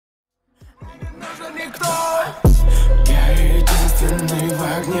Я единственный в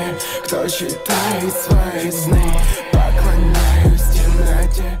огне, кто читает свои сны. Поклоняюсь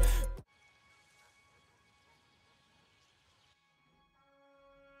темноте.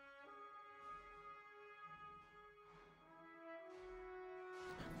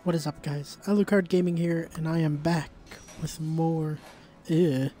 What is up, guys? Alucard Gaming here, and I am back with more.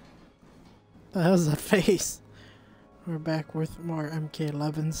 Ew. The hell's that face? We're back with more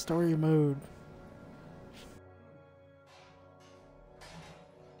MK11 story mode.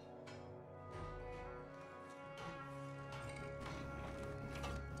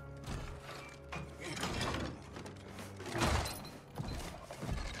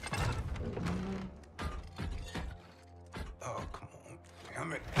 Oh, come on,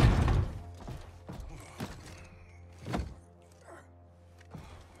 damn it.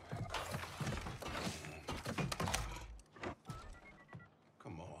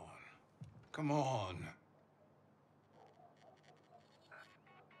 Come on.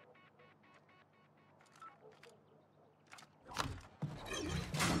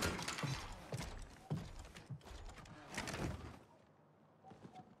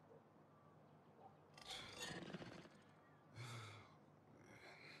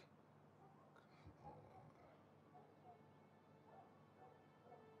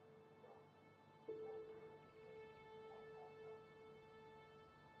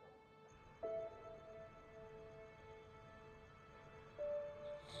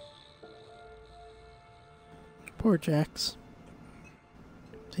 Poor Jax.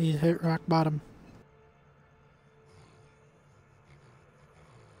 He hit rock bottom.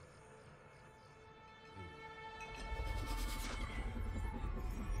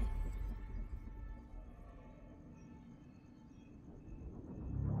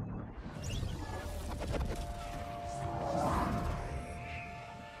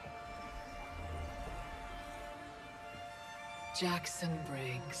 Jackson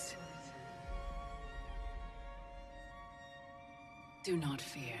Briggs. Do not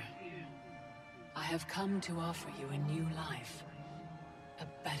fear. I have come to offer you a new life. A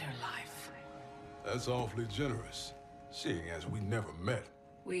better life. That's awfully generous, seeing as we never met.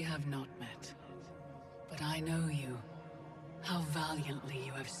 We have not met. But I know you. How valiantly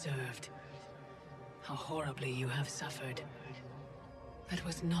you have served. How horribly you have suffered. That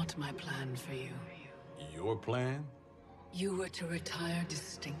was not my plan for you. Your plan? You were to retire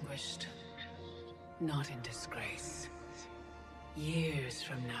distinguished. Not in disgrace. Years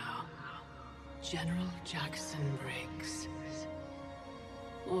from now, General Jackson Briggs.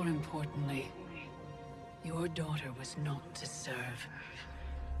 More importantly, your daughter was not to serve,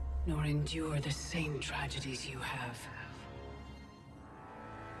 nor endure the same tragedies you have.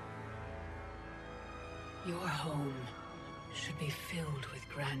 Your home should be filled with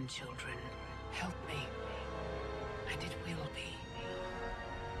grandchildren. Help me, and it will be.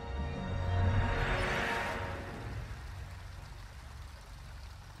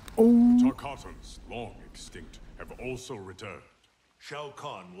 Tarkatans, long extinct, have also returned. Shao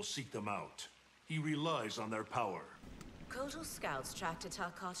Kahn will seek them out. He relies on their power. Kotal scouts tracked a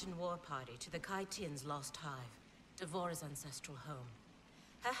Tarkatan war party to the Kai Tian's lost hive, Devora's ancestral home.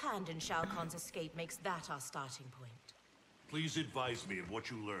 Her hand in Shao Kahn's escape makes that our starting point. Please advise me of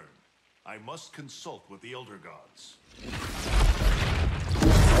what you learn. I must consult with the Elder Gods.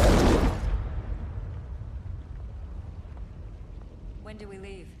 When do we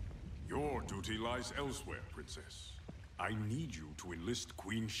leave? Your duty lies elsewhere, Princess. I need you to enlist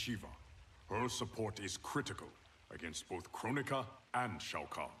Queen Shiva. Her support is critical against both Kronika and Shao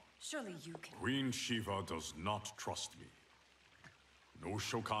Kahn. Surely you can... Queen Shiva does not trust me. No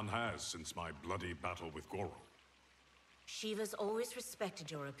Shao Kahn has since my bloody battle with Goro. Shiva's always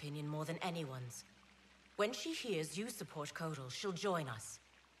respected your opinion more than anyone's. When she hears you support Kotal, she'll join us.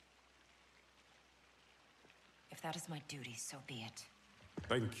 If that is my duty, so be it.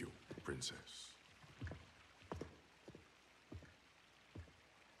 Thank you, Princess.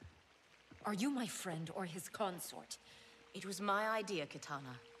 Are you my friend or his consort? It was my idea,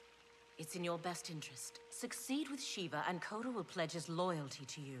 Kitana. It's in your best interest. Succeed with Shiva, and Kotal will pledge his loyalty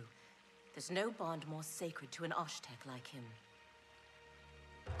to you. There's no bond more sacred to an Oshtek like him.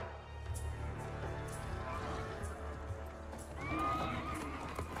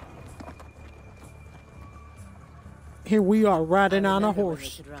 Here we are riding on a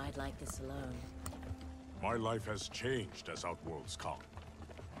horse. I could ride like this alone. My life has changed as Outworlds come.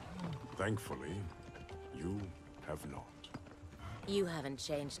 Thankfully, you have not. You haven't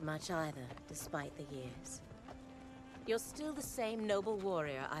changed much either, despite the years. You're still the same noble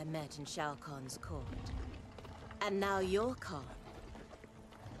warrior I met in Shao Kahn's court. And now you're Khan.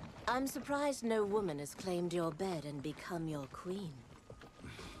 I'm surprised no woman has claimed your bed and become your queen.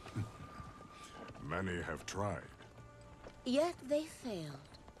 Many have tried. Yet they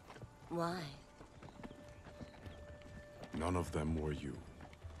failed. Why? None of them were you.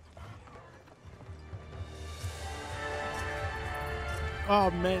 Oh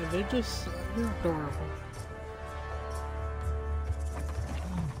man, they're adorable.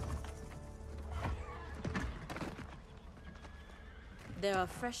 There are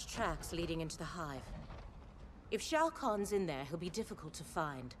fresh tracks leading into the hive. If Shao Kahn's in there, he'll be difficult to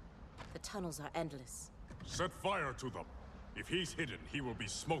find. The tunnels are endless. Set fire to them. If he's hidden, he will be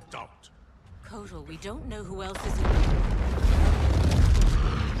smoked out. Kotal, we don't know who else is in there.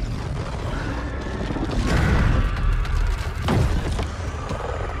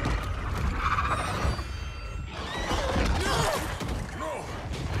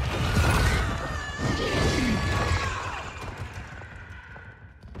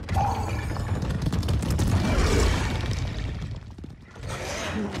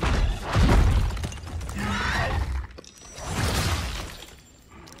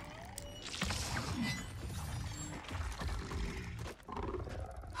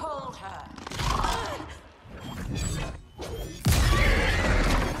 Hold her.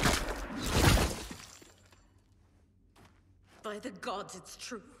 By the gods, it's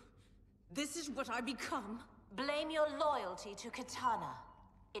true. This is what I become. Blame your loyalty to Kitana.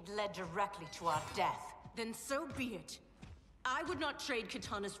 It led directly to our death. Then so be it. I would not trade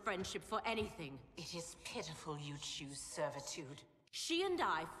Kitana's friendship for anything. It is pitiful you choose servitude. She and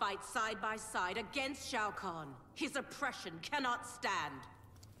I fight side by side against Shao Kahn. His oppression cannot stand.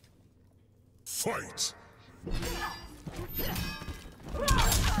 Fight!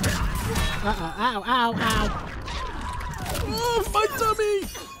 Ow, ow, ow. Oh, my tummy!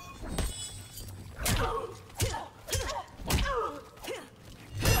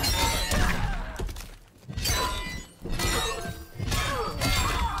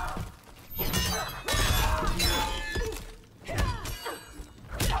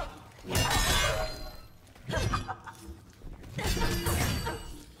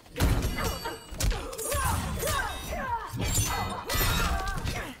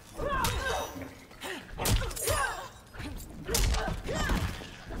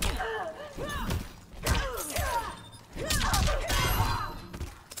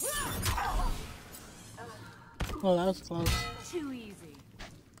 Oh, that was close. Too easy.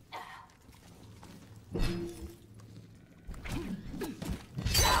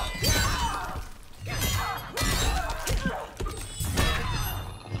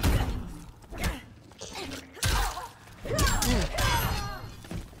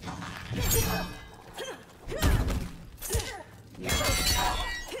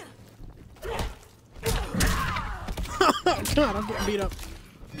 Oh god, I'm getting beat up.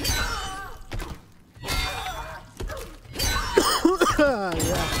 Yeah.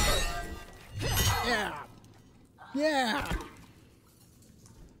 Yeah. Yeah.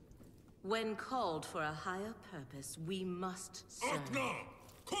 When called for a higher purpose, we must serve. Agna!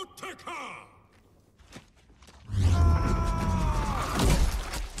 Koteka!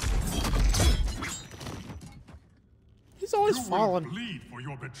 He's always You will falling. bleed for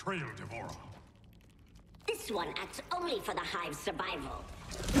your betrayal, Devora. This one acts only for the hive's survival.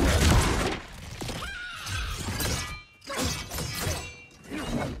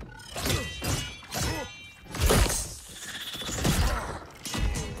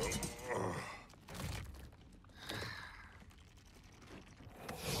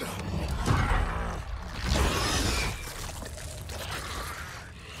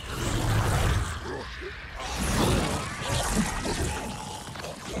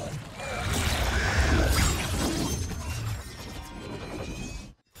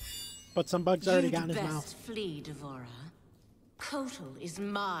 But some bugs already You'd got in his best mouth. flee, Devora. Kotal is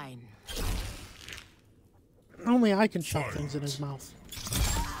mine. Only I can shove things in his mouth.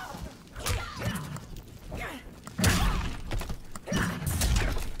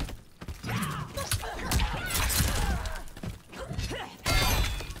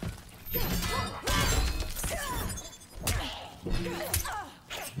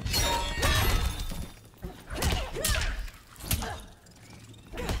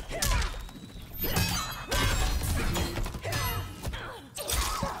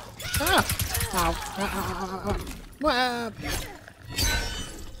 Ah! Ow.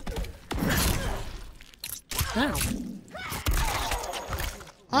 Ow.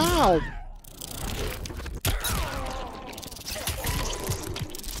 Ow.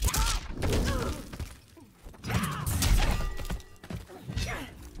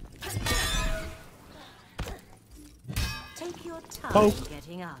 Take your time Poke.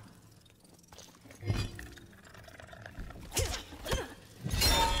 getting up.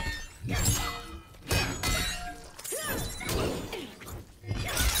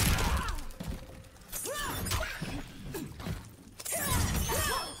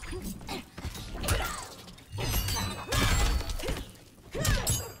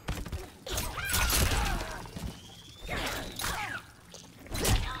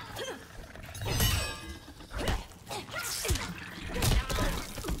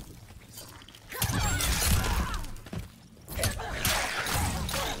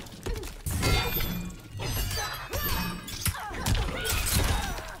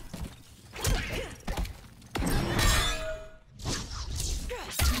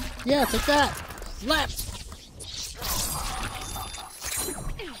 Yeah, take that! Slap!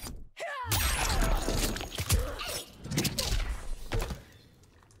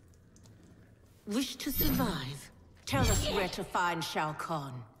 Wish to survive? Tell us where to find Shao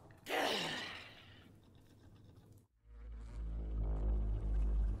Kahn.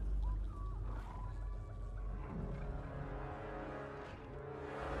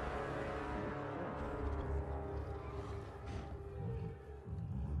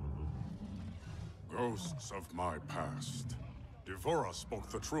 Ghosts of my past. Devora spoke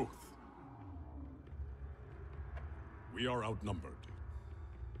the truth. We are outnumbered.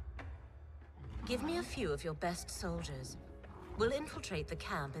 Give me a few of your best soldiers. We'll infiltrate the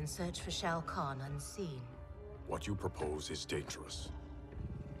camp and search for Shao Kahn unseen. What you propose is dangerous.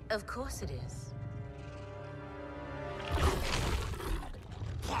 Of course it is.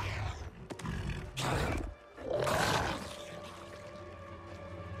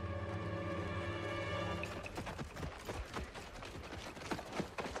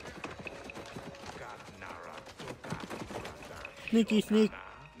 Sneaky sneak.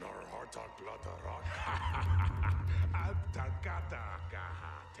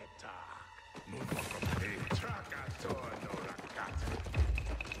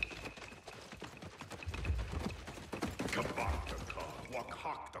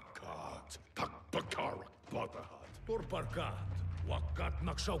 Turparkat, wakat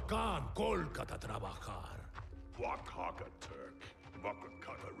magsaukan, kolkata trabajar. Wakaka Turk,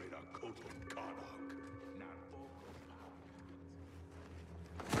 Wakakata Rida Kotum Kanak.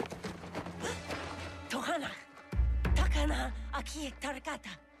 Tohana, takana aki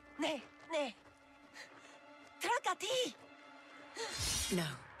tarakata. Ne. Trakati. No.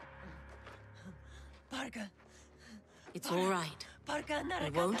 Parga. It's all right. Parga I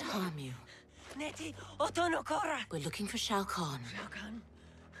narakata. won't harm you. Neti otonokora. We're looking for Shao Kahn. Shao Kahn.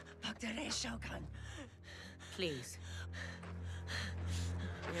 Pagdare Shao Kahn. Please.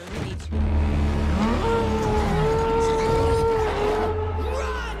 We only need to...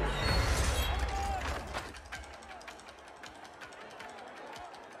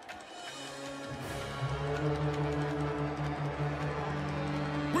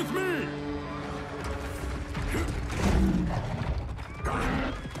 With me!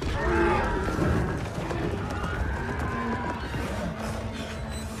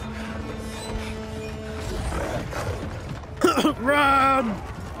 Run!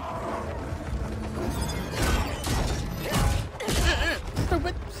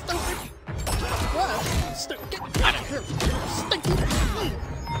 Stupid! Stupid! What? Get out of here! Stinky!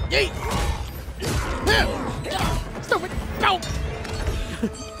 Yeet! Stupid! Go!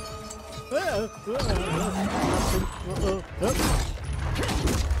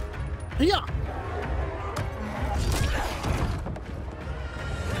 Yeah!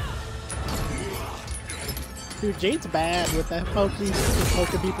 Dude, Jade's bad with that poking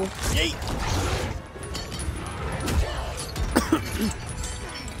people. Yeet!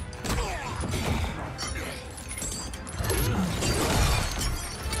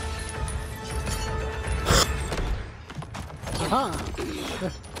 Aha!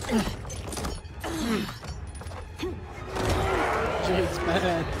 Jade's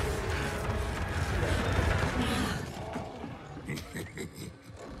bad.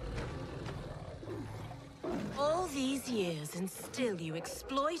 All these years, and still you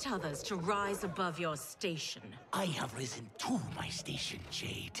exploit others to rise above your station. I have risen to my station,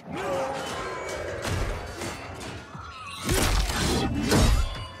 Jade.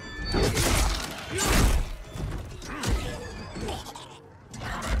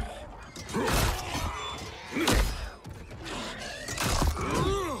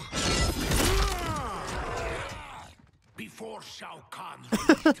 Before Shao Kahn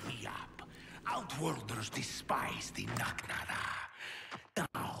raised me up, Outworlders despised the Naknara.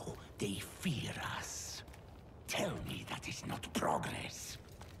 Now they fear us. Tell me that is not progress.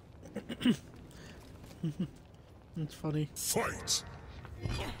 That's funny. Fight!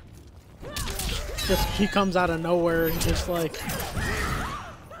 Just he comes out of nowhere and just like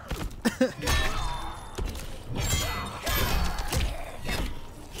Ow,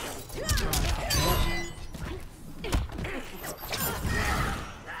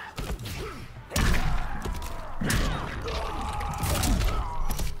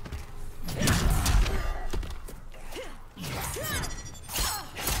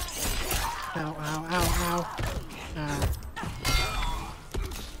 ow, ow, ow.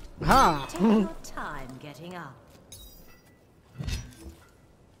 Ha! Take your time getting up.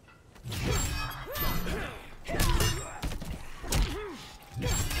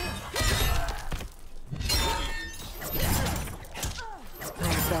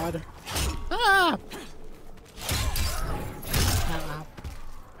 Oh god. Ah! Ow, ow.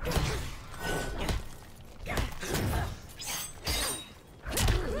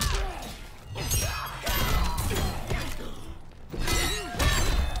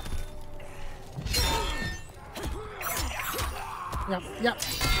 Yep.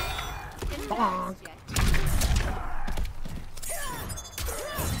 Bonk.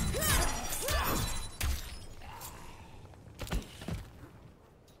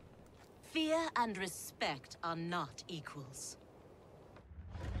 Fear and respect are not equals.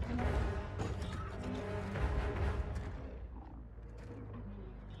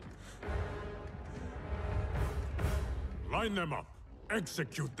 Line them up.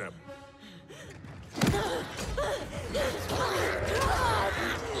 Execute them.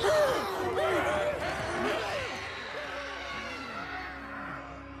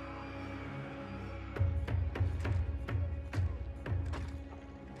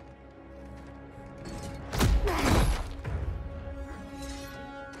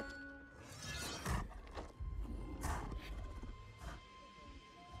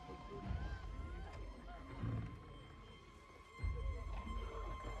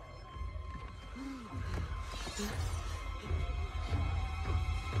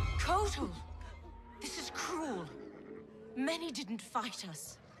 Kotal! This is cruel. Many didn't fight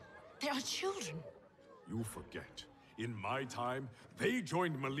us. They are children. You forget. In my time, they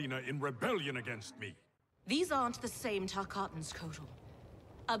joined Melina in rebellion against me. These aren't the same Tarkatans, Kotal.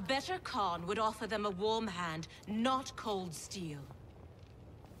 A better Khan would offer them a warm hand, not cold steel.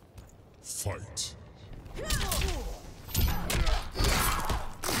 Fight.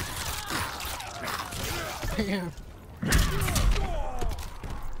 Damn.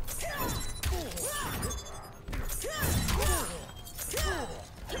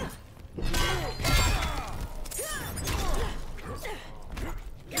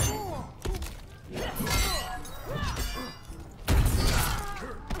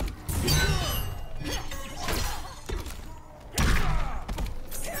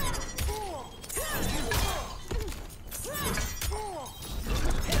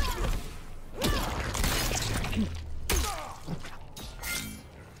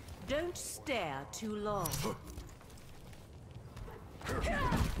 Don't stare too long.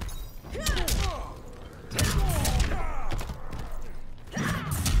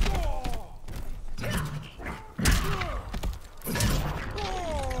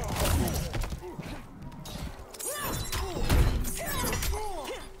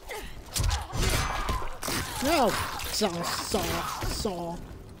 No! Saw.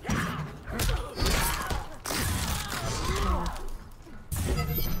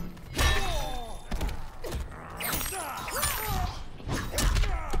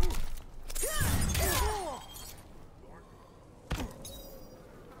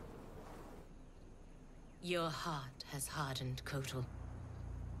 Your heart has hardened, Kotal.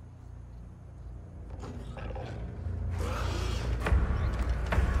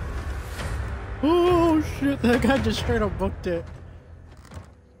 Oh shit, that guy just straight up booked it.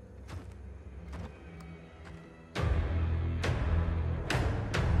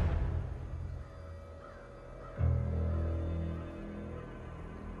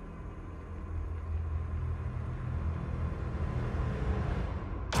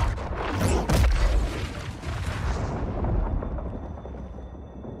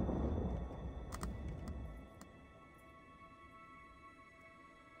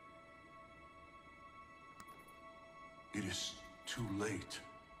 It is too late.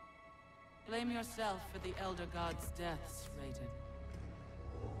 Blame yourself for the Elder God's deaths, Raiden.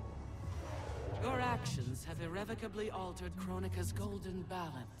 Your actions have irrevocably altered Kronika's golden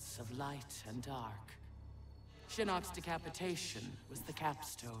balance of light and dark. Shinnok's decapitation was the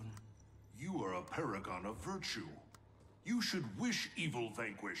capstone. You are a paragon of virtue. You should wish evil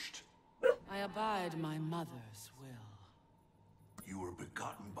vanquished. I abide my mother's will. You were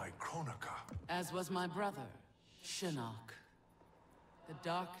begotten by Kronika. As was my brother, Shinnok. The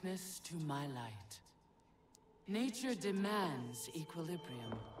darkness to my light. Nature demands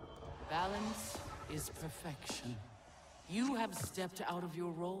equilibrium. Balance is perfection. You have stepped out of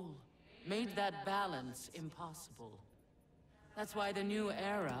your role, made that balance impossible. That's why the new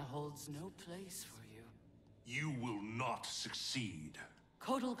era holds no place for you. You will not succeed.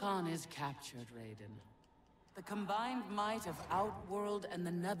 Kotal Khan is captured, Raiden. The combined might of Outworld and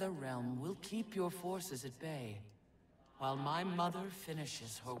the Netherrealm will keep your forces at bay, while my mother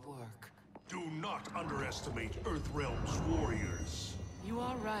finishes her work. Do not underestimate Earthrealm's warriors. You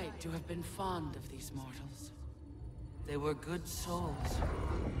are right to have been fond of these mortals. They were good souls.